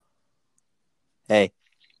Hey,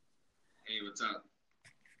 Hey, what's up?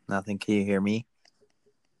 nothing. Can you hear me?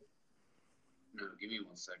 No, give me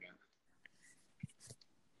 1 second.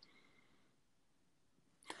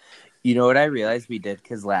 You know what I realized we did?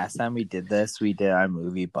 Because last time we did this, we did our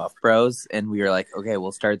movie Buff Bros, and we were like, okay,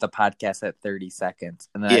 we'll start the podcast at 30 seconds.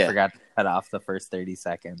 And then I forgot to cut off the first 30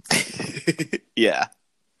 seconds. Yeah.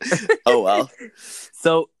 Oh, well.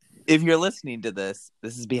 So if you're listening to this,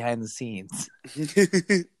 this is behind the scenes.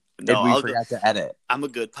 No, and we forgot to edit. I'm a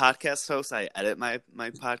good podcast host. I edit my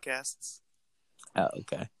podcasts. Oh,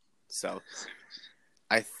 okay. So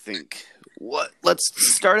I think let's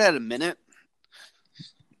start at a minute.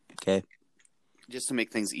 Okay. Just to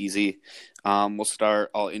make things easy. We'll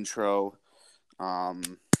start, I'll intro,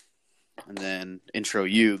 and then intro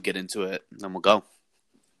you, get into it, and then we'll go.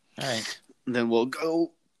 All right. And then we'll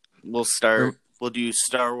start, we'll do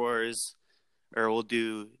Star Wars, or we'll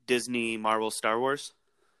do Disney, Marvel, Star Wars.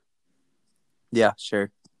 Yeah, sure.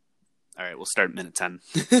 All right, we'll start at minute 10.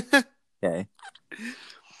 Okay.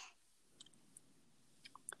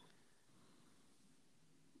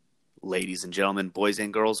 Ladies and gentlemen, boys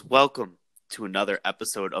and girls, welcome to another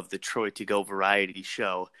episode of the Troy to Go Variety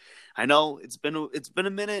Show. I know it's been a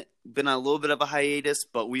minute, been a little bit of a hiatus,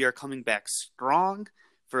 but we are coming back strong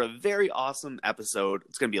for a very awesome episode.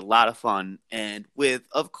 It's going to be a lot of fun, and with,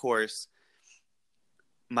 of course,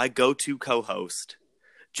 my go-to co-host,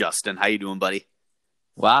 Justin. How you doing, buddy?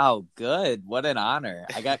 Wow, good. What an honor.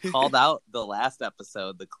 I got called out the last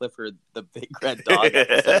episode, the Clifford the Big Red Dog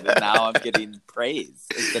episode, and now I'm getting praise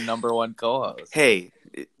as the number one co-host. Hey,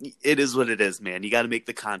 it is what it is, man. You got to make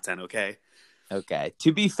the content, okay? Okay.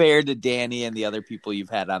 To be fair to Danny and the other people you've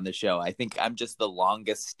had on the show, I think I'm just the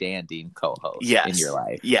longest standing co-host in your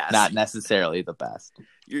life. Yes. Not necessarily the best.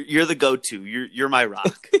 You're the go-to. You're my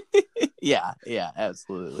rock. Yeah,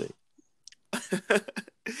 absolutely.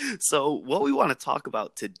 So what we want to talk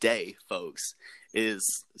about today, folks,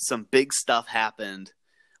 is some big stuff happened.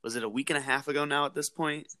 Was it a week and a half ago now at this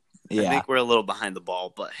point? Yeah. I think we're a little behind the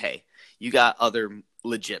ball, but hey, you got other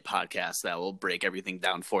legit podcasts that will break everything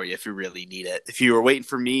down for you if you really need it. If you were waiting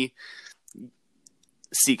for me,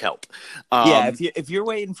 seek help. If you're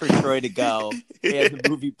waiting for Troy to go and the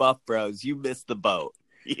movie Buff Bros, you missed the boat.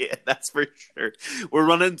 Yeah, that's for sure. We're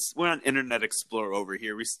on Internet Explorer over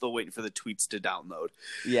here. We're still waiting for the tweets to download.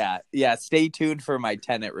 Yeah. Stay tuned for my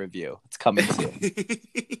Tenet review. It's coming soon.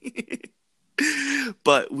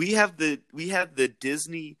 But we have the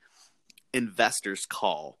Disney investors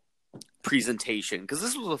call presentation, because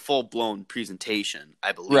this was a full blown presentation,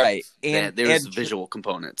 I believe. Right, and there's visual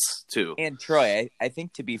components too. And Troy, I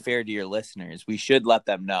think to be fair to your listeners, we should let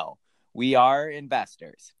them know we are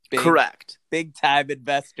investors. Correct. Big time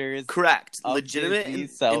investors. Correct. Legitimate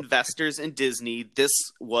Disney, investors in Disney. This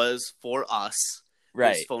was for us.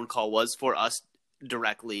 Right. This phone call was for us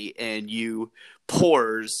directly, and you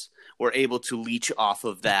pores were able to leech off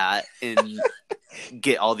of that and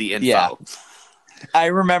get all the info. Yeah. I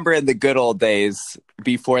remember in the good old days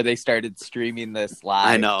before they started streaming this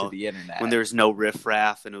live to the internet. When there was no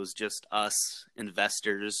riffraff and it was just us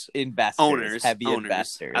investors. Owners.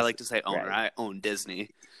 Investors. I like to say owner. Right. I own Disney.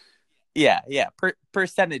 Yeah.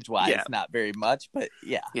 Percentage-wise, Not very much, but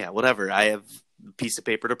yeah. Yeah, whatever. I have a piece of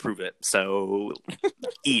paper to prove it, so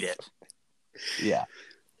eat it. Yeah.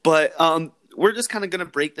 But we're just kind of going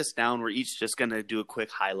to break this down. We're each just going to do a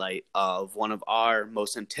quick highlight of one of our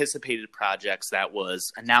most anticipated projects that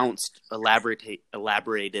was announced,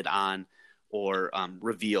 elaborated on, or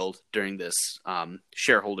revealed during this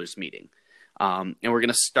shareholders meeting. And we're going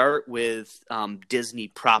to start with Disney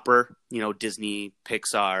proper, Disney,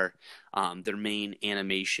 Pixar, their main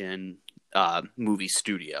animation movie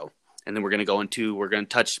studio. And then we're going to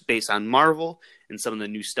touch base on Marvel and some of the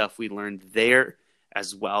new stuff we learned there,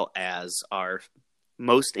 as well as our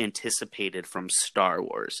most anticipated from Star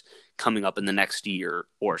Wars coming up in the next year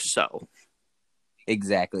or so.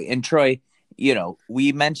 Exactly. And Troy,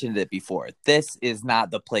 we mentioned it before. This is not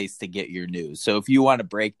the place to get your news. So if you want to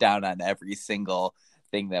break down on every single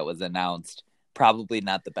thing that was announced, probably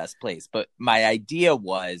not the best place. But my idea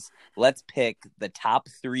was, let's pick the top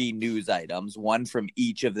 3 news items, one from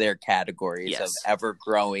each of their categories of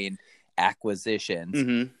ever-growing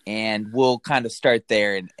acquisitions, and we'll kind of start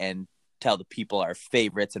there and tell the people our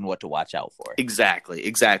favorites and what to watch out for.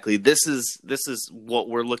 Exactly. This is what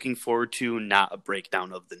we're looking forward to, not a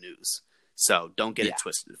breakdown of the news. So don't get it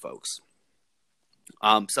twisted, folks.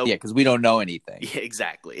 Because we don't know anything. Yeah,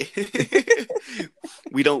 exactly.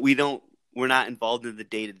 We're not involved in the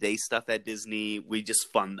day-to-day stuff at Disney. We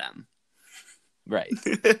just fund them. Right.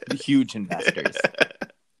 Huge investors.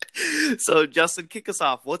 So, Justin, kick us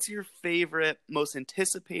off. What's your favorite, most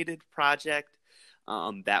anticipated project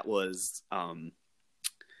that was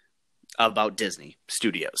about Disney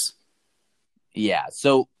Studios. Yeah.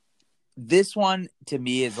 So this one to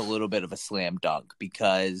me is a little bit of a slam dunk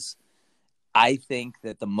because I think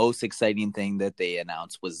that the most exciting thing that they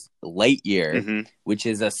announced was Lightyear, which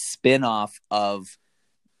is a spin-off of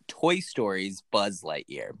Toy Story's Buzz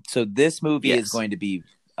Lightyear. So this movie is going to be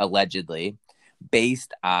allegedly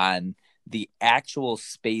based on the actual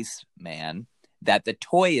spaceman that the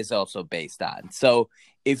toy is also based on. So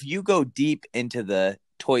if you go deep into the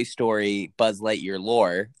Toy Story Buzz Lightyear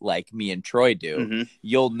lore, like me and Troy do,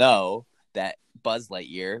 you'll know that Buzz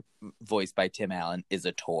Lightyear, voiced by Tim Allen, is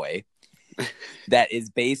a toy that is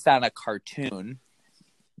based on a cartoon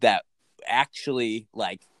that actually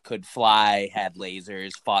like could fly, had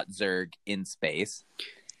lasers, fought Zurg in space.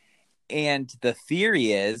 And the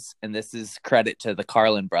theory is, and this is credit to the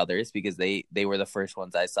Carlin brothers because they were the first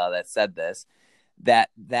ones I saw that said this, that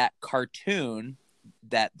cartoon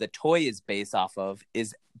that the toy is based off of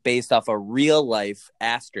is based off a real life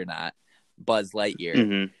astronaut, Buzz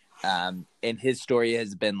Lightyear. And his story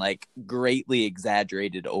has been like greatly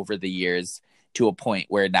exaggerated over the years to a point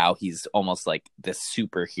where now he's almost like this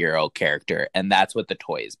superhero character. And that's what the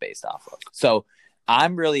toy is based off of. So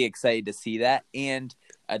I'm really excited to see that. And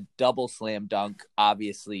a double slam dunk,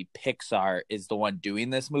 obviously Pixar is the one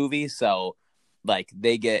doing this movie. So like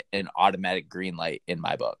they get an automatic green light in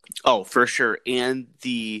my book. Oh, for sure. And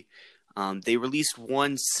they released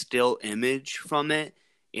one still image from it,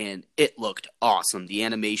 and it looked awesome. The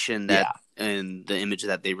animation and the image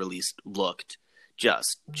that they released looked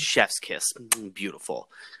just chef's kiss, beautiful.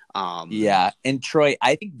 And Troy,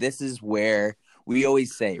 I think this is where we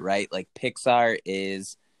always say, right? Like Pixar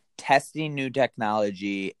is testing new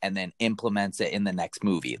technology and then implements it in the next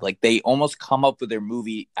movie. Like they almost come up with their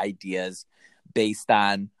movie ideas based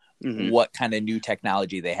on what kind of new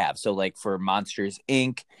technology they have. So like for Monsters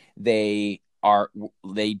Inc., they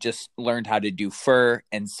just learned how to do fur,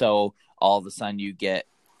 and so all of a sudden you get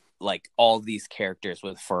like all these characters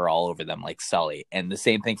with fur all over them, like Sully. And the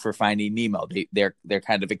same thing for Finding Nemo. They're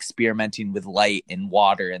kind of experimenting with light and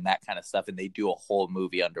water and that kind of stuff, and they do a whole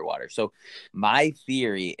movie underwater. So my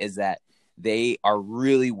theory is that they are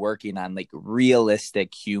really working on like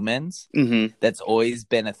realistic humans. That's always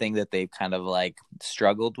been a thing that they've kind of like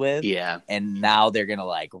struggled with. Yeah. And now they're going to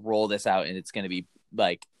like roll this out, and it's going to be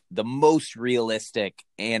like the most realistic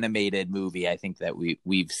animated movie I think that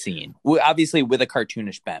we've seen. Obviously with a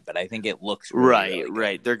cartoonish bent, but I think it looks really, really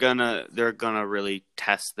right. They're gonna really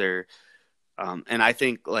test their and I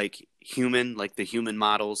think like the human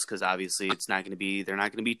models, because obviously they're not gonna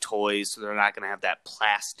be toys, so they're not gonna have that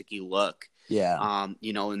plasticky look. Yeah.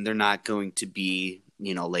 And they're not going to be,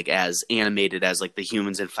 like as animated as like the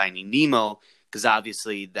humans in Finding Nemo, because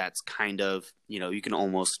obviously that's kind of, you can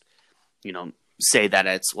almost, say that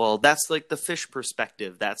that's like the fish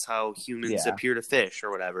perspective. That's how humans appear to fish or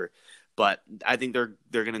whatever. But I think they're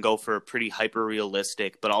going to go for a pretty hyper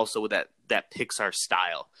realistic, but also with that Pixar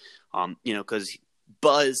style. Because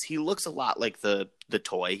Buzz, he looks a lot like the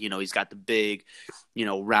toy. He's got the big,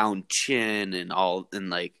 round chin and all, and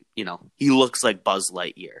like, he looks like Buzz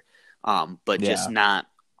Lightyear. But just not.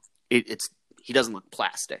 He doesn't look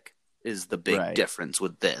plastic. Is the big difference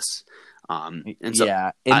with this. And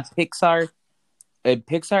so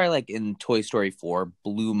Pixar, like in Toy Story 4,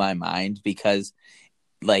 blew my mind because,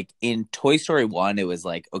 like in Toy Story 1, it was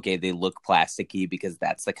like, okay, they look plasticky because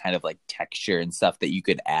that's the kind of like texture and stuff that you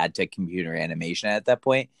could add to computer animation at that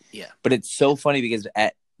point. Yeah. But it's so funny because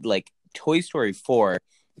at like Toy Story 4,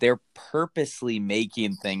 they're purposely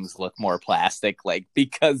making things look more plastic, like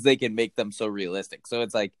because they can make them so realistic. So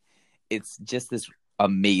it's like, it's just this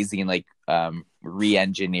amazing like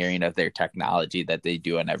re-engineering of their technology that they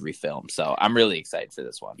do in every film. So I'm really excited for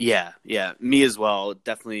this one. Yeah, me as well.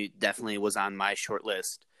 Definitely was on my short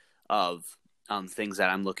list of things that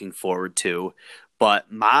I'm looking forward to.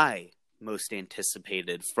 But my most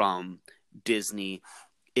anticipated from Disney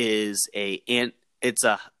is it's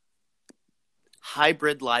a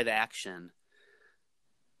hybrid live action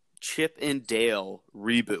Chip and Dale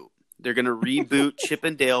reboot. They're going to reboot Chip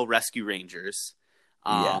and Dale Rescue Rangers.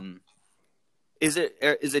 Is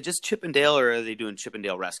it just Chip and Dale, or are they doing Chip and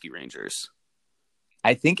Dale Rescue Rangers?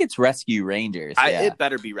 I think it's Rescue Rangers. It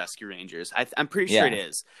better be Rescue Rangers. I'm pretty sure it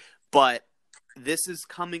is. But this is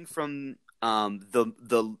coming from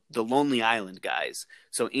the Lonely Island guys.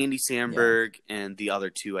 So Andy Samberg and the other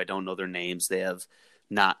two, I don't know their names. They have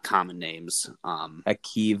not common names.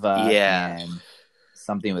 Akiva and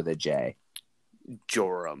something with a J.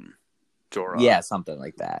 Joram. Yeah, something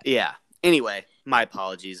like that. Yeah. Anyway, my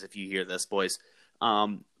apologies if you hear this, boys.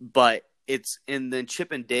 But and then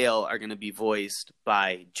Chip and Dale are going to be voiced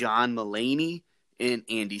by John Mulaney and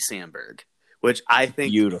Andy Samberg, which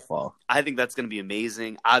Beautiful. I think that's going to be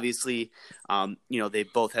amazing. Obviously, they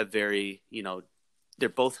both have they're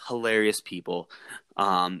both hilarious people,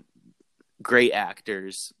 great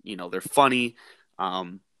actors. They're funny.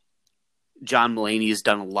 John Mulaney has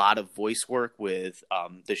done a lot of voice work with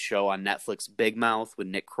the show on Netflix, Big Mouth, with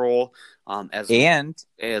Nick Kroll, as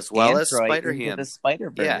well as Troy Spider-Ham. Into the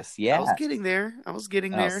Spider-Verse. Yeah. I was getting there. Oh,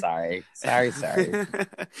 there. sorry.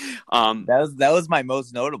 That was my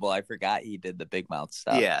most notable. I forgot he did the Big Mouth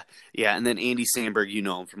stuff. Yeah. And then Andy Samberg, you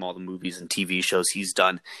know him from all the movies and TV shows he's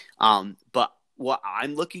done. But what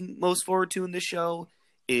I'm looking most forward to in this show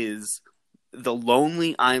is the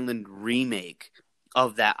Lonely Island remake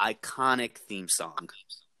of that iconic theme song.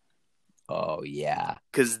 Oh, yeah.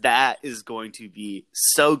 Because that is going to be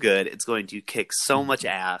so good. It's going to kick so much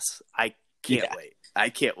ass. I can't wait. I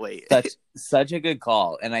can't wait. Such a good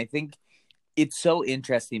call. And I think it's so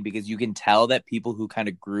interesting because you can tell that people who kind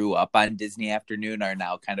of grew up on Disney Afternoon are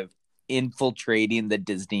now kind of infiltrating the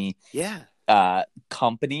Disney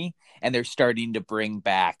company, and they're starting to bring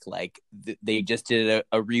back, like, they just did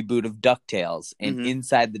a reboot of DuckTales, and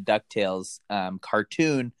inside the DuckTales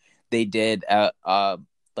cartoon, they did a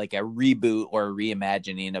reboot or a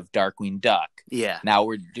reimagining of Darkwing Duck. Yeah. Now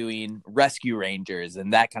we're doing Rescue Rangers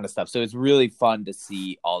and that kind of stuff. So it's really fun to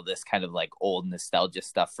see all this kind of like old nostalgia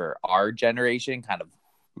stuff for our generation kind of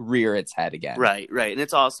rear its head again. Right. And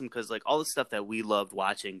it's awesome because like all the stuff that we loved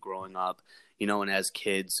watching growing up, and as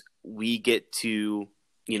kids, we get to,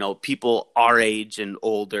 people our age and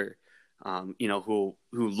older, who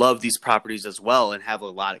love these properties as well and have a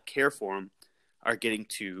lot of care for them, are getting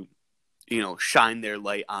to, shine their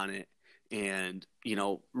light on it. And,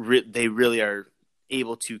 they really are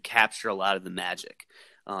able to capture a lot of the magic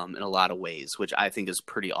in a lot of ways, which I think is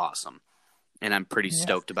pretty awesome. And I'm pretty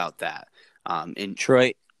stoked about that. And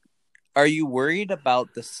Troy, are you worried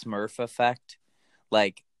about the Smurf effect?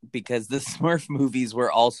 Like, because the Smurf movies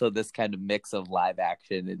were also this kind of mix of live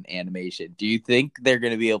action and animation. Do you think they're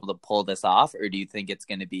going to be able to pull this off, or do you think it's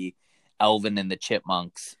going to be Alvin and the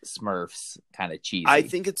Chipmunks, Smurfs kind of cheesy? I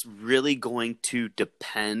think it's really going to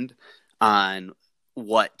depend on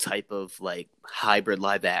what type of like hybrid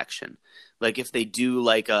live action. Like if they do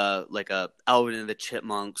like a Alvin and the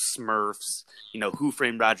Chipmunks, Smurfs, Who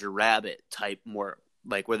Framed Roger Rabbit type, more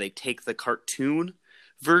like where they take the cartoon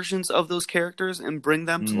versions of those characters and bring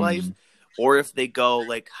them to life, or if they go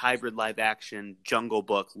like hybrid live action Jungle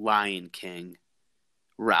Book, Lion King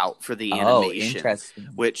route for the animation, interesting.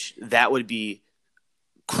 Which that would be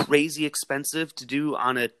crazy expensive to do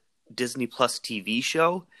on a Disney Plus TV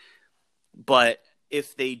show. But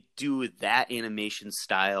if they do that animation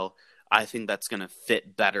style, I think that's going to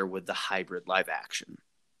fit better with the hybrid live action.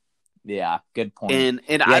 Yeah, good point.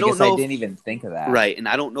 And I don't know. I didn't even think of that. Right, and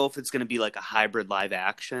I don't know if it's going to be like a hybrid live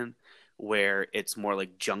action where it's more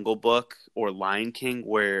like Jungle Book or Lion King,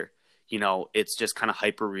 where it's just kind of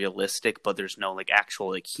hyper realistic, but there's no like actual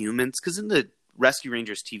like humans. Because in the Rescue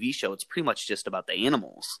Rangers TV show, it's pretty much just about the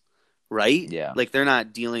animals, right? Yeah, like they're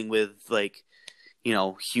not dealing with like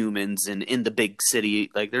humans and in the big city.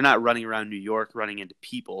 Like they're not running around New York running into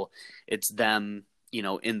people. It's them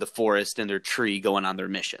in the forest in their tree going on their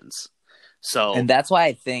missions. So, and that's why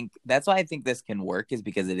I think this can work, is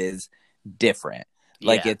because it is different.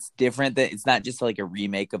 Like it's different, that it's not just like a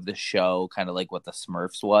remake of the show, kind of like what the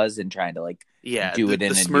Smurfs was, and trying to like do it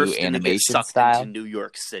in a new animation style. Into New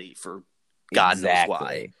York City for God knows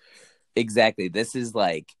why. Exactly. This is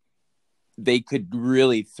like they could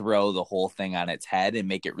really throw the whole thing on its head and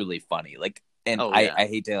make it really funny. Like, and I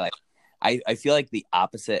hate to like, I feel like the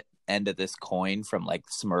opposite end of this coin from like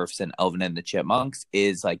Smurfs and Alvin and the Chipmunks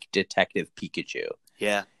is like Detective Pikachu.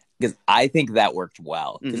 Yeah. Because I think that worked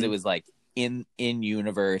well, because it was like in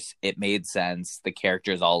universe, it made sense. The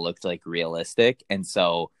characters all looked like realistic, and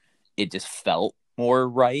so it just felt more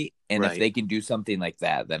right. And if they can do something like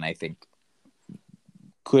that, then I think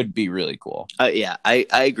could be really cool. Yeah, I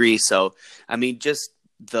agree. So I mean, just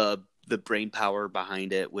the brain power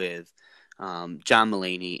behind it with John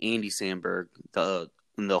Mulaney, Andy Samberg, the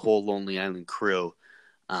whole Lonely Island crew.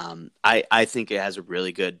 I think it has a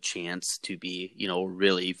really good chance to be, a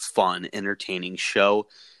really fun, entertaining show.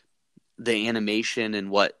 The animation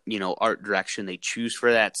and what, art direction they choose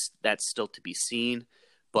for that's still to be seen.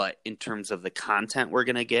 But in terms of the content we're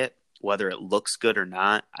going to get, whether it looks good or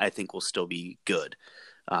not, I think will still be good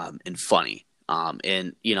and funny.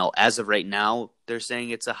 And, as of right now, they're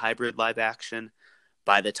saying it's a hybrid live action.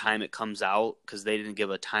 By the time it comes out, because they didn't give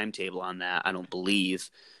a timetable on that, I don't believe,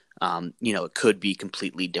 it could be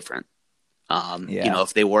completely different. Yeah.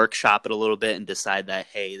 If they workshop it a little bit and decide that,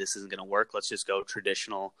 hey, this isn't going to work, let's just go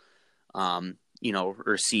traditional, or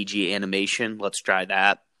CG animation. Let's try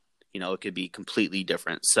that. It could be completely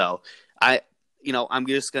different. So I'm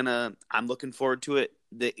looking forward to it.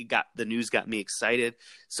 The news got me excited.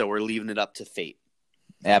 So we're leaving it up to fate.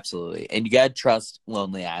 Absolutely. And you got to trust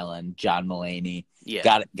Lonely Island, John Mulaney. Yeah.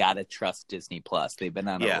 Got to trust Disney Plus. They've been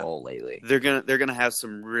on a roll lately. They're going to have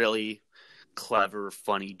some really clever,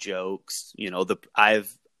 funny jokes. I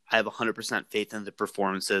have 100% faith in the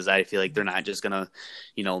performances. I feel like they're not just going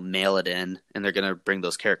to, mail it in, and they're going to bring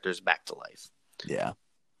those characters back to life. Yeah.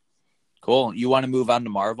 Cool. You want to move on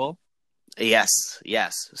to Marvel? Yes.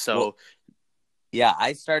 So, yeah,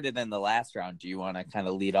 I started in the last round. Do you want to kind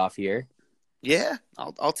of lead off here? Yeah,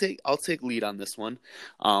 I'll take lead on this one.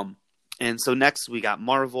 And so next we got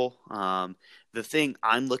Marvel. The thing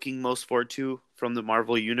I'm looking most forward to from the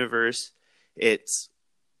Marvel universe, this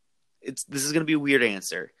is going to be a weird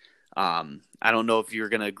answer. I don't know if you're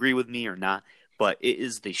going to agree with me or not, but it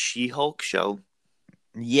is the She-Hulk show.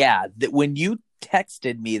 Yeah, when you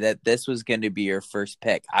texted me that this was going to be your first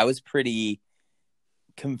pick, I was pretty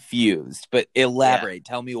confused, but elaborate.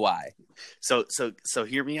 Tell me why. So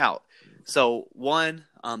hear me out. So one,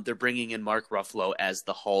 they're bringing in Mark Ruffalo as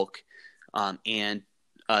the Hulk, and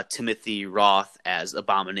Timothy Roth as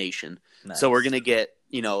Abomination. Nice. So we're gonna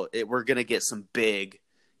get some big,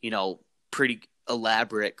 pretty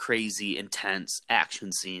elaborate, crazy, intense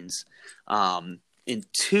action scenes. And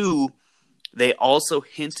two, they also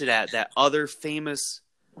hinted at that other famous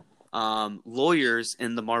lawyers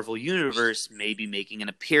in the Marvel universe may be making an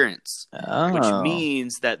appearance, which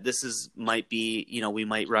means that might be, we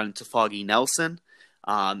might run into Foggy Nelson,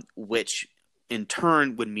 which in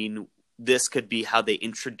turn would mean this could be how they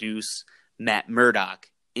introduce Matt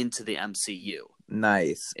Murdock into the MCU.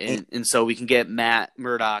 Nice. And so we can get Matt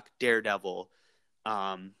Murdock, Daredevil.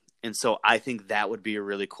 And so I think that would be a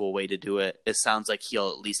really cool way to do it. It sounds like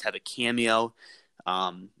he'll at least have a cameo.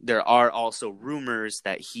 There are also rumors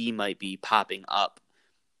that he might be popping up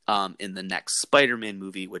in the next Spider-Man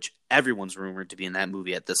movie, which everyone's rumored to be in that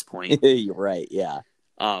movie at this point. You're right, yeah.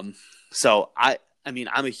 So I'm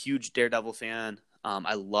a huge Daredevil fan.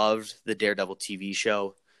 I loved the Daredevil TV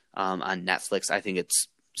show on Netflix. I think it's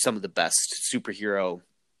some of the best superhero,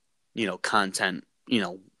 content,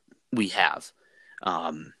 we have.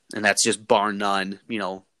 And that's just bar none.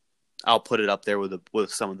 I'll put it up there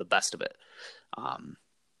with some of the best of it.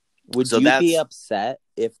 Would you be upset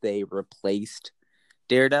if they replaced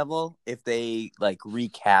Daredevil, if they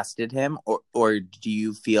recasted him, or do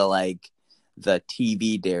you feel like the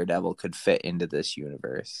TV Daredevil could fit into this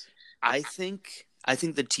universe? I think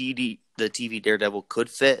the TV Daredevil could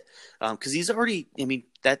fit because he's already.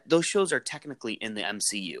 Those shows are technically in the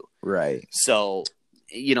MCU, right? So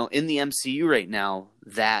in the MCU right now,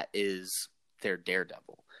 that is their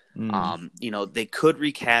Daredevil. They could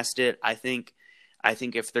recast it. I think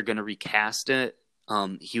if they're going to recast it,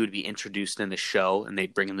 he would be introduced in the show, and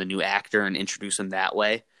they'd bring in the new actor and introduce him that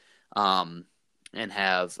way, and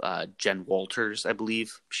have Jen Walters, I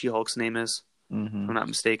believe She-Hulk's name is, if I'm not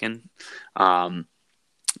mistaken, and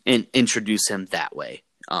introduce him that way.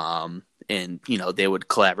 And they would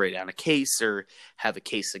collaborate on a case or have a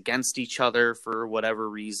case against each other for whatever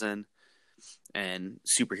reason, and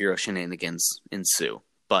superhero shenanigans ensue.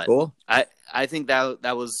 But cool. I think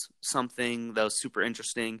that was something that was super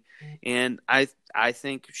interesting, and I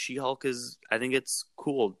think She-Hulk I think it's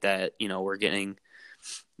cool that we're getting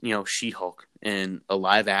She-Hulk in a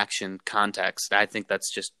live action context. I think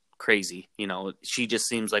that's just crazy. She just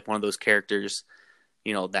seems like one of those characters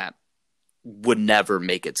that would never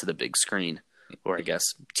make it to the big screen, or I guess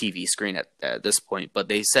TV screen at this point. But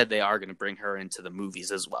they said they are going to bring her into the movies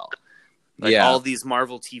as well. All these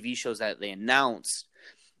Marvel TV shows that they announced,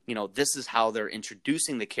 this is how they're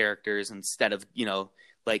introducing the characters instead of,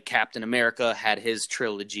 like Captain America had his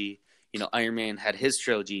trilogy, Iron Man had his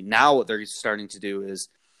trilogy. Now what they're starting to do is,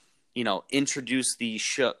 introduce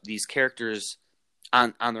these characters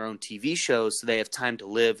on their own TV shows so they have time to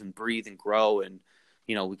live and breathe and grow, and,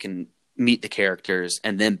 we can meet the characters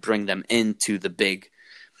and then bring them into the big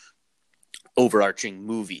overarching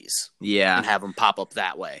movies. Yeah. And have them pop up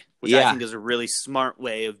that way, which I think is a really smart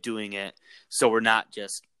way of doing it. So we're not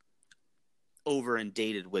just over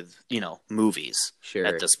inundated with, movies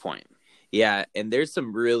at this point. Yeah. And there's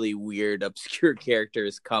some really weird, obscure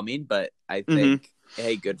characters coming, but I think,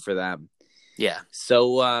 hey, good for them. Yeah.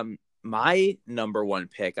 So, my number one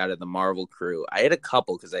pick out of the Marvel crew, I had a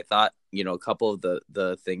couple because I thought, a couple of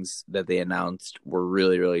the things that they announced were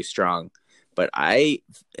really, really strong. but I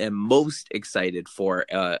am most excited for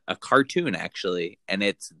a cartoon, actually, and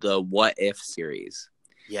it's the What If series.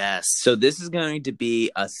 Yes. So this is going to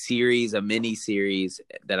be a series, a mini series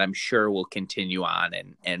that I'm sure will continue on,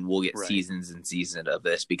 and we'll get seasons and seasons of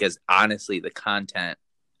this, because honestly, the content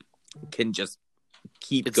can just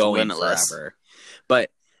keep going limitless forever.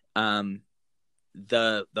 But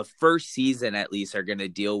the first season at least are going to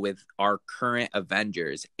deal with our current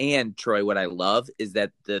Avengers. And Troy, what I love is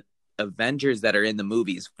that the Avengers that are in the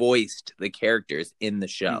movies voiced the characters in the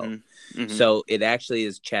show. Mm-hmm. Mm-hmm. So it actually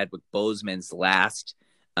is Chadwick Boseman's last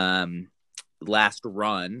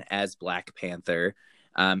run as Black Panther,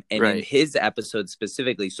 and in his episode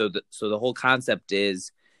specifically. So the whole concept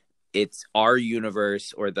is it's our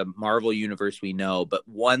universe, or the Marvel universe we know, but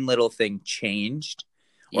one little thing changed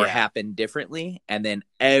or happened differently, and then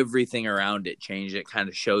everything around it changed. It kind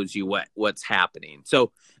of shows you what's happening.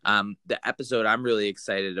 So the episode I'm really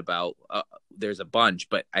excited about, there's a bunch,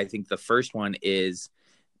 but I think the first one is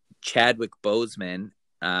Chadwick Boseman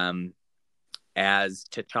as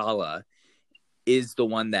T'Challa is the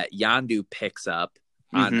one that Yondu picks up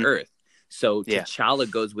on Earth. So T'Challa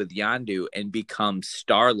goes with Yondu and becomes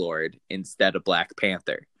Star-Lord instead of Black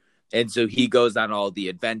Panther. And so he goes on all the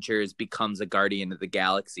adventures, becomes a Guardian of the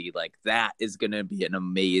Galaxy. Like, that is going to be an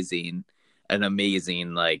amazing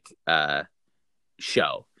like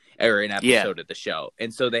show, or an episode of the show.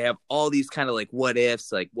 And so they have all these kind of like what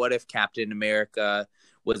ifs, like what if Captain America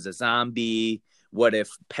was a zombie? What if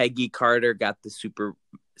Peggy Carter got the super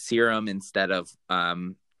serum instead of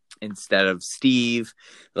Steve?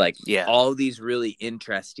 Like, all these really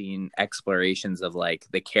interesting explorations of like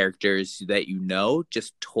the characters that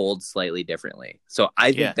just told slightly differently. So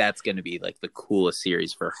I think that's going to be like the coolest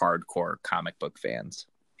series for hardcore comic book fans.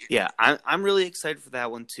 Yeah, I'm really excited for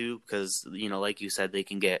that one too, because like you said, they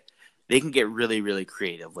can get really, really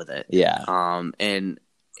creative with it. Yeah.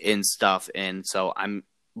 And stuff, and so I'm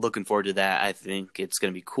looking forward to that. I think it's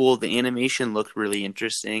going to be cool. The animation looked really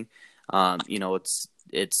interesting. It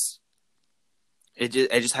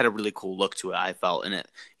just had a really cool look to it, I felt, and it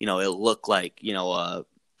looked like a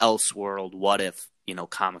Elseworld What If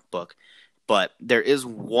comic book. But there is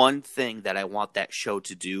one thing that I want that show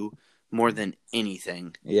to do more than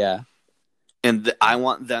anything. Yeah. And I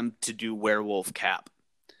want them to do Werewolf Cap.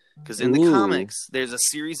 Because in the comics, there's a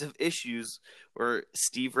series of issues where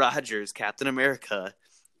Steve Rogers, Captain America,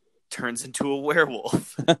 turns into a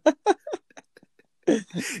werewolf.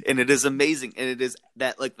 And it is amazing. And it is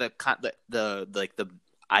that like the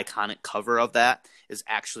iconic cover of that is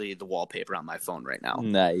actually the wallpaper on my phone right now.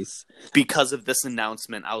 Nice. Because of this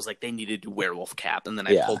announcement, I was like, they needed to do Werewolf Cap, and then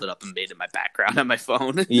I pulled it up and made it my background on my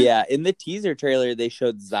phone. Yeah, in the teaser trailer they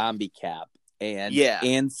showed Zombie Cap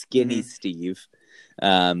and Skinny Steve.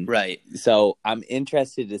 Right. So I'm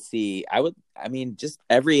interested to see. Just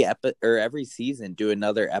every every season do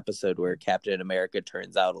another episode where Captain America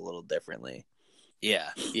turns out a little differently.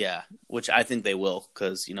 Yeah. Which I think they will,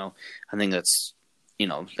 because I think that's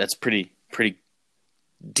that's pretty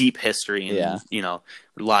deep history, and a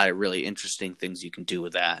lot of really interesting things you can do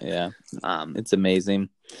with that. Yeah. It's amazing.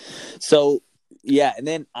 So and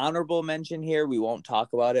then honorable mention here, we won't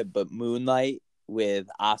talk about it, but Moonlight with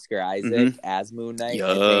Oscar Isaac as Moon Knight. Yep.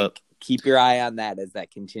 I think keep your eye on that as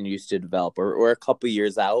that continues to develop. We're a couple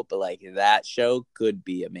years out, but like that show could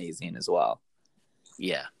be amazing as well.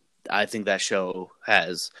 Yeah, I think that show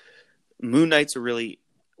Moon Knight's a really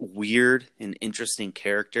weird and interesting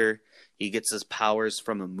character. He gets his powers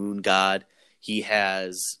from a moon god. He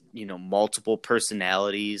has, multiple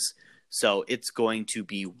personalities. So it's going to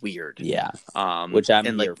be weird. Yeah. Which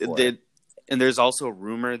I'm here for. And there's also a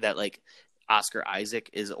rumor that like Oscar Isaac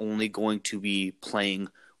is only going to be playing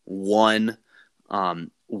one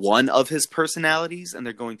of his personalities, and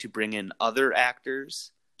they're going to bring in other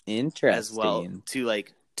actors as well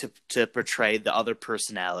to portray the other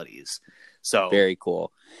personalities. So very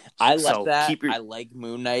cool. I like that. I like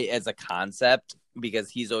Moon Knight as a concept because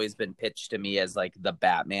he's always been pitched to me as like the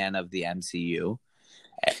Batman of the MCU.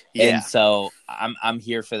 Yeah. And so I'm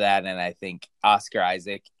here for that, and I think Oscar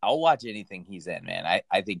Isaac, I'll watch anything he's in, man.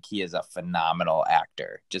 I think he is a phenomenal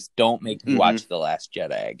actor. Just don't make me watch The Last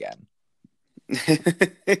Jedi again.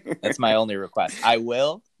 That's my only request. I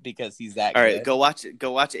will, because he's that All good. Right,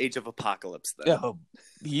 go watch Age of Apocalypse then. Oh,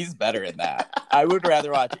 he's better in that. I would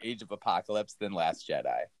rather watch Age of Apocalypse than Last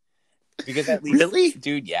Jedi. Because at least Really?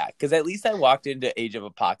 Dude, yeah. Because at least I walked into Age of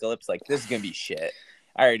Apocalypse like, this is gonna be shit.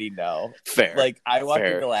 I already know. Fair. Like, I walked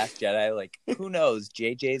into Last Jedi like, who knows?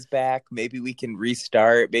 JJ's back. Maybe we can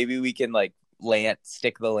restart. Maybe we can like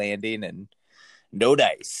stick the landing, and no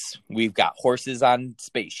dice. We've got horses on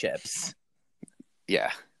spaceships.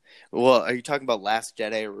 Yeah. Well, are you talking about Last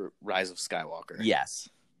Jedi or Rise of Skywalker? Yes.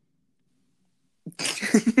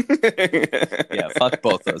 Yeah, fuck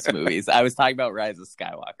both those movies. I was talking about Rise of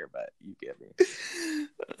Skywalker, but you get me.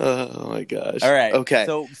 Oh my gosh. All right. Okay.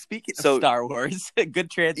 So speaking of Star Wars, good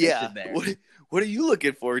transition there. What are you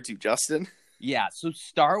looking forward to, Justin? Yeah. So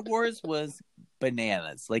Star Wars was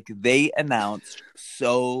bananas. Like they announced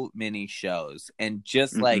so many shows, and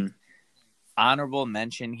just like honorable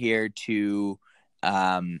mention here to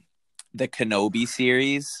the Kenobi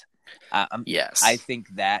series. Yes, I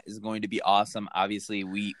think that is going to be awesome. Obviously,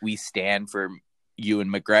 we stand for Ewan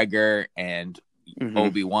McGregor and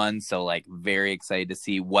Obi-Wan, so like very excited to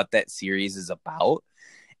see what that series is about.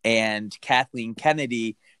 And Kathleen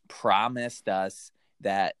Kennedy promised us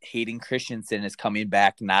that Hayden Christensen is coming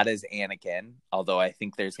back, not as Anakin, although I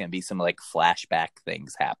think there's going to be some like flashback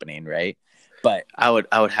things happening, right? But I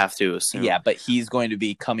would have to assume. Yeah, but he's going to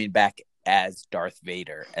be coming back as Darth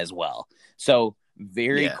Vader as well. So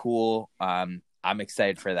very cool. I'm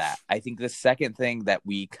excited for that. I think the second thing that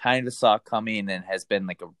we kind of saw coming and has been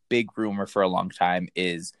like a big rumor for a long time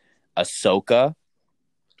is Ahsoka.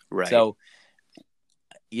 Right. So,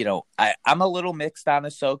 you know, I'm a little mixed on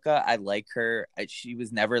Ahsoka. I like her. She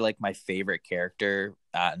was never like my favorite character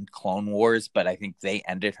in Clone Wars, but I think they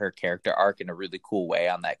ended her character arc in a really cool way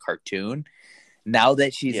on that cartoon. Now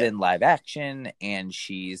that she's in live action and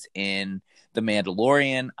she's in The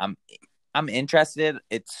Mandalorian, I'm interested.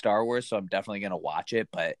 It's Star Wars, so I'm definitely going to watch it.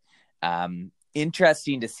 But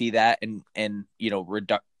interesting to see that. And you know,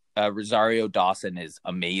 Rosario Dawson is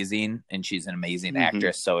amazing, and she's an amazing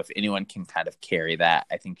actress. So if anyone can kind of carry that,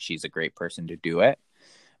 I think she's a great person to do it.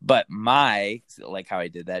 But like how I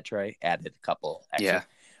did that, Troy, added a couple extra.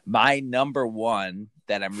 My number one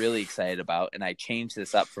that I'm really excited about, and I changed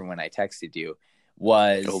this up from when I texted you,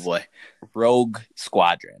 was Rogue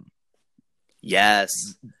Squadron. Yes.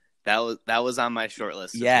 That was on my short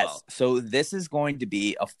list as well. So this is going to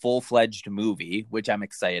be a full-fledged movie, which I'm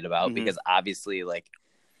excited about because obviously like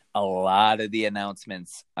a lot of the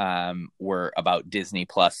announcements were about Disney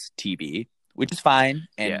Plus TV, which is fine.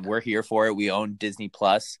 And we're here for it. We own Disney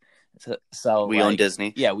Plus. So we own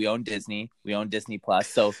Disney. Yeah, we own Disney. We own Disney Plus.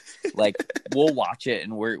 So like we'll watch it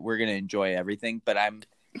and we're going to enjoy everything. But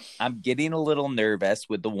I'm getting a little nervous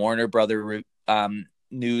with the Warner Brother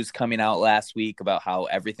news coming out last week about how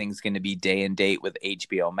everything's going to be day and date with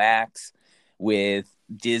HBO Max, with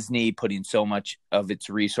Disney putting so much of its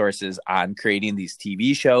resources on creating these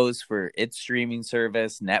TV shows for its streaming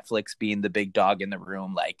service, Netflix being the big dog in the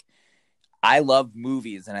room. Like, I love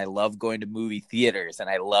movies and I love going to movie theaters and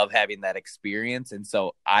I love having that experience. And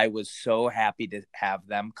so I was so happy to have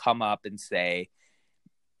them come up and say,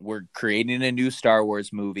 we're creating a new Star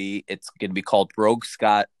Wars movie. It's going to be called Rogue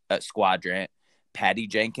Squadron. Patty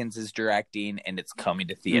Jenkins is directing and it's coming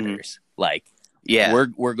to theaters. Like,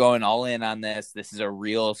 we're going all in on this. This is a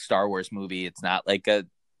real Star Wars movie. It's not like a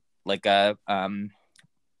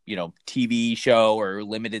you know, TV show or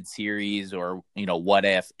limited series or, you know, what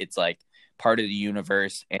if. It's like part of the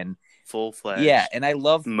universe and full-fledged. Yeah, and I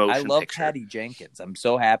love picture. Patty Jenkins. I'm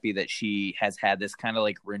so happy that she has had this kind of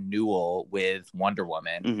like renewal with Wonder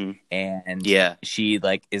Woman, and she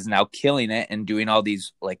like is now killing it and doing all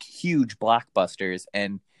these like huge blockbusters.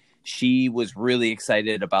 And she was really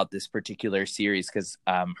excited about this particular series because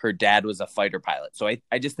her dad was a fighter pilot. So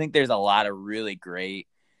I just think there's a lot of really great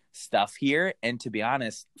stuff here. And to be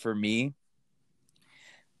honest, for me,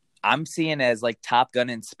 I'm seeing it as like Top Gun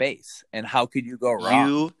in space. And how could you go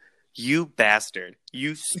wrong? You bastard.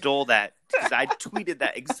 You stole that because I tweeted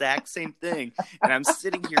that exact same thing. And I'm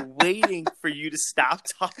sitting here waiting for you to stop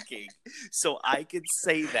talking so I could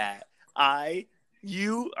say that.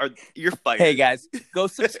 You're fired. Hey guys, go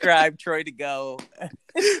subscribe Troy to Go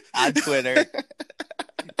on Twitter.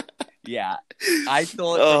 Yeah, I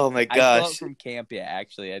stole it. I stole it from Campia.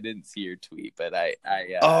 Actually, I didn't see your tweet, but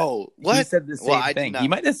what? He said the same thing.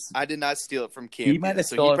 I did not steal it from Campia. He might have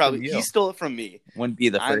stolen it from you. He stole it from me. Wouldn't be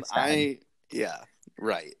the first time. Yeah,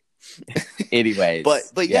 right. Anyways,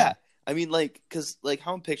 but yeah, I mean, like, because like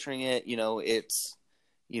how I'm picturing it, it's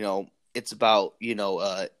about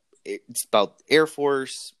it's about Air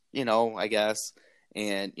Force, I guess,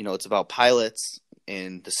 and it's about pilots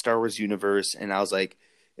in the Star Wars universe, and I was like,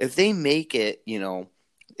 if they make it,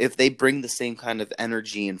 if they bring the same kind of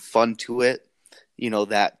energy and fun to it,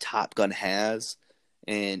 that Top Gun has,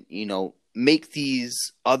 and, make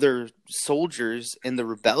these other soldiers in the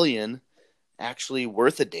rebellion actually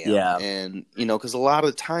worth a damn. Yeah. And, because a lot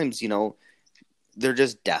of times, they're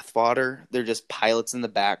just death fodder. They're just pilots in the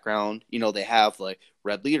background. They have like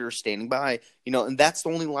red leaders standing by, and that's the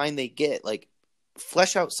only line they get. Like,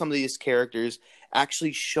 flesh out some of these characters,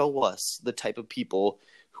 actually show us the type of people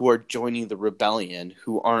who are joining the rebellion,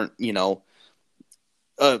 who aren't, a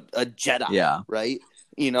Jedi, right?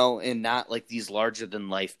 And not like these larger than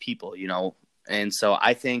life people, And so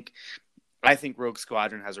I think Rogue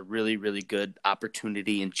Squadron has a really, really good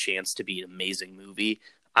opportunity and chance to be an amazing movie.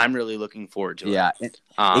 I'm really looking forward to it.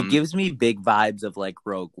 It gives me big vibes of like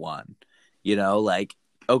Rogue One, like,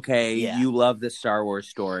 okay, you love the Star Wars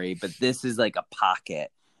story, but this is like a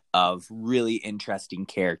pocket of really interesting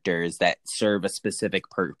characters that serve a specific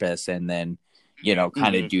purpose and then,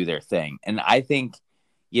 kind of do their thing. And I think,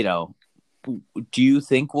 do you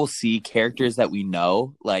think we'll see characters that we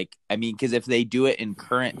know? Like, I mean, because if they do it in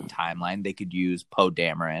current timeline, they could use Poe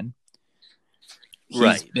Dameron.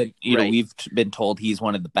 We've been told he's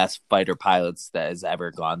one of the best fighter pilots that has ever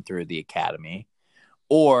gone through the academy.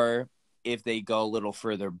 Or if they go a little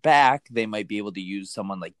further back, they might be able to use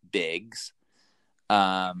someone like Biggs,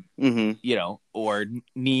 or Nien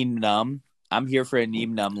Nunb. I'm here for a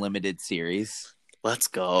Nien Nunb limited series. Let's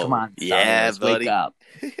go. Come on, Star Wars, buddy. Wake up.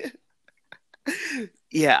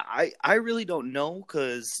 Yeah, I really don't know,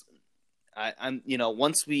 because I'm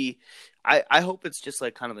I hope it's just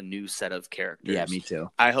like kind of a new set of characters. Yeah, me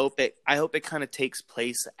too. I hope it kind of takes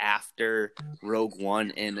place after Rogue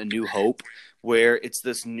One and A New Hope, where it's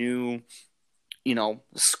this new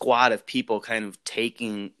squad of people kind of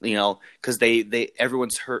taking, because everyone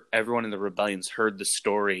in the rebellion's heard the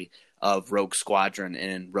story of Rogue Squadron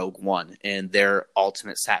and Rogue One and their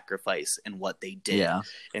ultimate sacrifice and what they did. Yeah.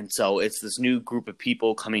 And so it's this new group of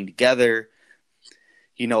people coming together,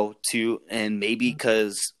 and maybe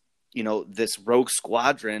because, this Rogue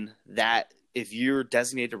Squadron, that if you're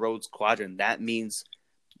designated a Rogue Squadron, that means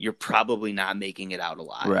you're probably not making it out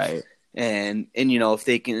alive. Right. And if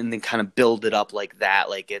they can then kind of build it up like that,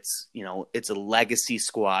 like it's a legacy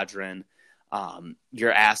squadron,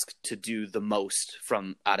 you're asked to do the most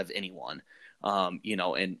out of anyone,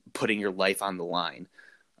 and putting your life on the line.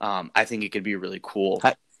 I think it could be really cool,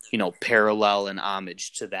 parallel and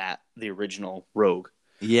homage to the original Rogue.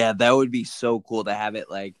 Yeah, that would be so cool to have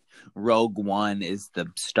it like Rogue One is the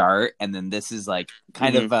start, and then this is like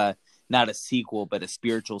kind of not a sequel, but a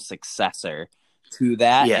spiritual successor to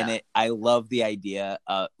that. Yeah. And I love the idea.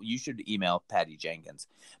 You should email Patty Jenkins,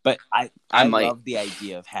 but I love the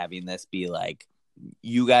idea of having this be like,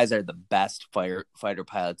 you guys are the best fighter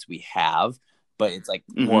pilots we have, but it's like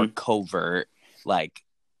more covert, like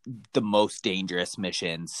the most dangerous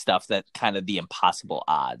missions, stuff that kind of the impossible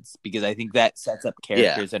odds, because I think that sets up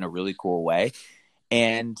characters in a really cool way.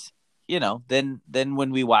 And then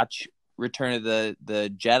when we watch Return of the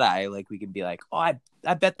Jedi, like we can be like, oh,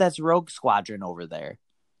 I bet that's Rogue Squadron over there.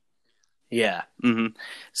 Yeah. Mm-hmm.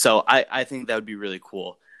 So I think that would be really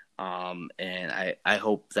cool. And I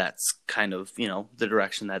hope that's kind of, the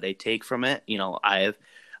direction that they take from it. I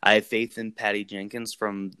have faith in Patty Jenkins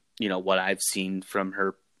from, what I've seen from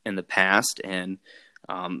her in the past, and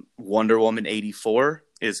Wonder Woman 84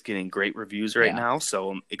 is getting great reviews right now.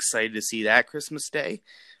 So I'm excited to see that Christmas Day.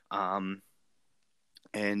 And,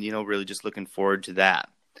 really just looking forward to that.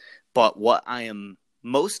 But what I am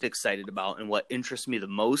most excited about and what interests me the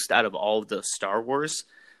most out of all of the Star Wars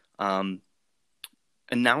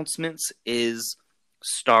announcements is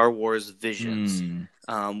Star Wars Visions,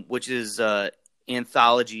 which is an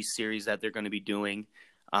anthology series that they're going to be doing.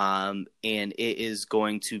 And it is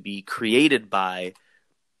going to be created by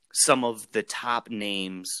some of the top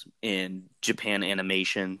names in Japan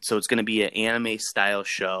animation. So it's going to be an anime style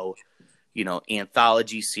show,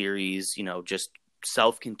 anthology series, just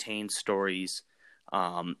self-contained stories,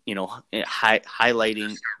 highlighting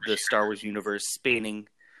the Star Wars universe spanning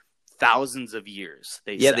thousands of years.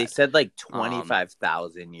 They said like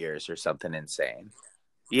 25,000 years or something insane.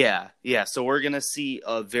 Yeah. So we're going to see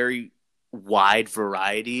a very wide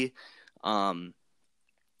variety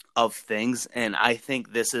of things, and I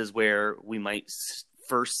think this is where we might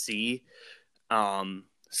first see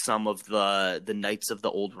some of the Knights of the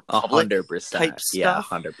Old Republic 100% type stuff.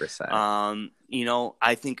 Yeah, 100%.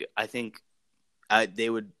 I think they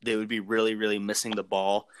would be really, really missing the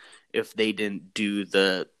ball if they didn't do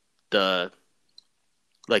the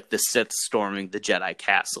Sith storming the Jedi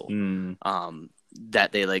castle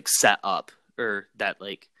that they like set up, or that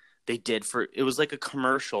like they did for, it was like a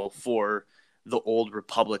commercial for the Old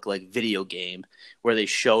Republic like video game where they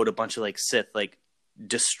showed a bunch of like Sith like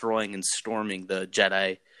destroying and storming the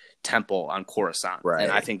Jedi temple on Coruscant. Right.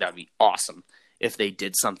 And I think that'd be awesome if they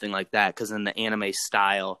did something like that, because in the anime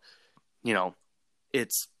style,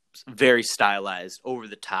 it's very stylized, over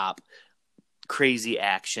the top, crazy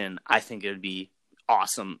action. I think it would be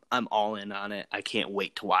awesome. I'm all in on it. I can't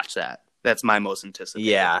wait to watch that. That's my most anticipated.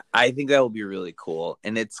 Yeah, I think that will be really cool.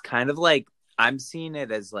 And it's kind of like, I'm seeing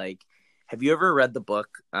it as like, have you ever read the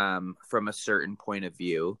book From a Certain Point of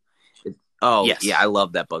View? Yes. Yeah, I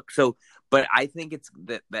love that book. So, but I think it's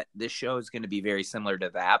that this show is going to be very similar to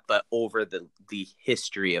that, but over the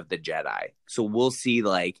history of the Jedi. So we'll see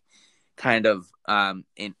like kind of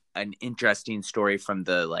an interesting story from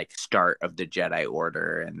the like start of the Jedi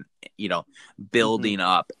Order, and building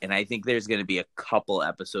up. And I think there's going to be a couple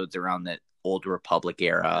episodes around the Old Republic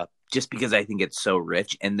era, just because I think it's so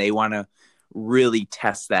rich, and they want to really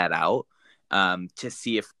test that out to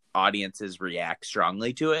see if audiences react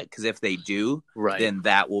strongly to it. Because if they do, Right. then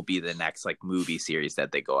that will be the next like movie series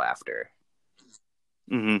that they go after.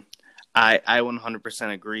 I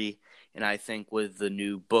 100% agree. And I think with the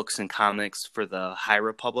new books and comics for the High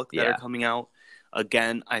Republic that are coming out,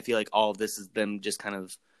 again, I feel like all of this is them just kind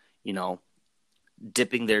of,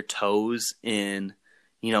 dipping their toes in,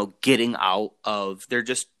 getting out of, they're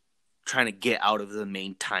just trying to get out of the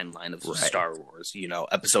main timeline of Star Wars,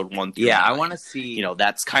 episode 1 through 9. I want to see,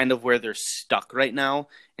 that's kind of where they're stuck right now.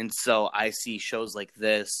 And so I see shows like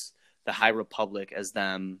this, the High Republic, as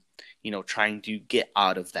them, trying to get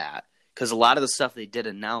out of that. Because a lot of the stuff they did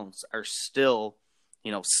announce are still,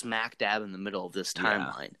 smack dab in the middle of this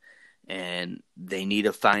timeline. Yeah. And they need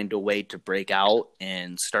to find a way to break out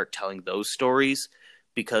and start telling those stories.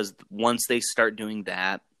 Because once they start doing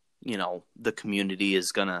that, the community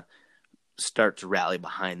is going to start to rally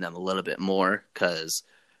behind them a little bit more. Because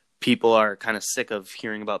people are kind of sick of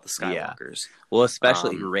hearing about the Skywalkers. Yeah. Well,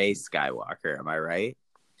 especially Rey Skywalker. Am I right?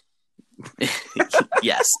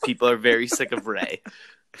 Yes, people are very sick of Rey.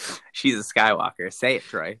 She's a Skywalker. Say it,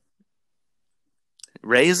 Troy.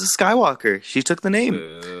 Rey is a Skywalker. She took the name.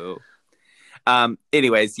 Ooh.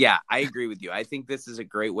 Anyways, yeah, I agree with you. I think this is a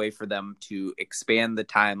great way for them to expand the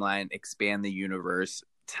timeline, expand the universe,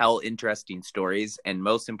 tell interesting stories, and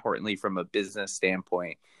most importantly, from a business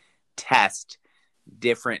standpoint, test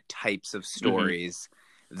different types of stories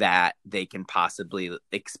that they can possibly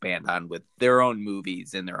expand on with their own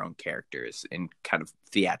movies and their own characters in kind of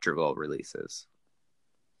theatrical releases.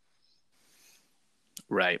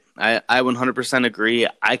 Right. I 100% agree.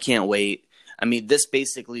 I can't wait. I mean, this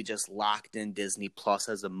basically just locked in Disney Plus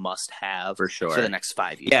as a must-have for sure for the next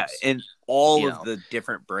 5 years. Yeah, and all of the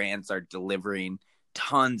different brands are delivering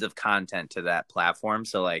tons of content to that platform.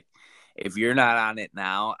 So, like, if you're not on it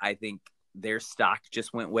now, I think their stock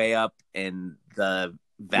just went way up, and the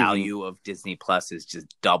value of Disney Plus is just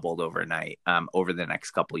doubled overnight over the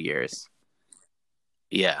next couple years.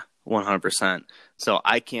 Yeah, 100%. So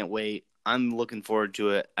I can't wait. I'm looking forward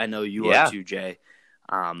to it. I know you are too, Jay.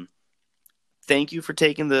 Thank you for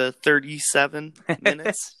taking the 37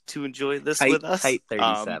 minutes to enjoy this with us. Tight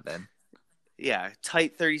 37.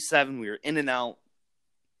 Tight 37. We were in and out.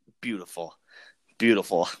 Beautiful.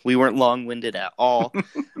 Beautiful. We weren't long-winded at all.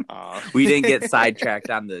 We didn't get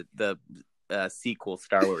sidetracked on the sequel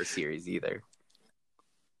Star Wars series either.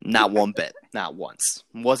 Not one bit. Not once.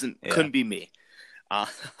 Couldn't be me.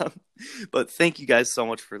 But thank you guys so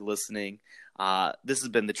much for listening. This has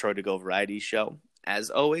been the Troy to Go Variety Show.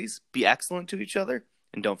 As always, be excellent to each other,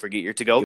 and don't forget your to-go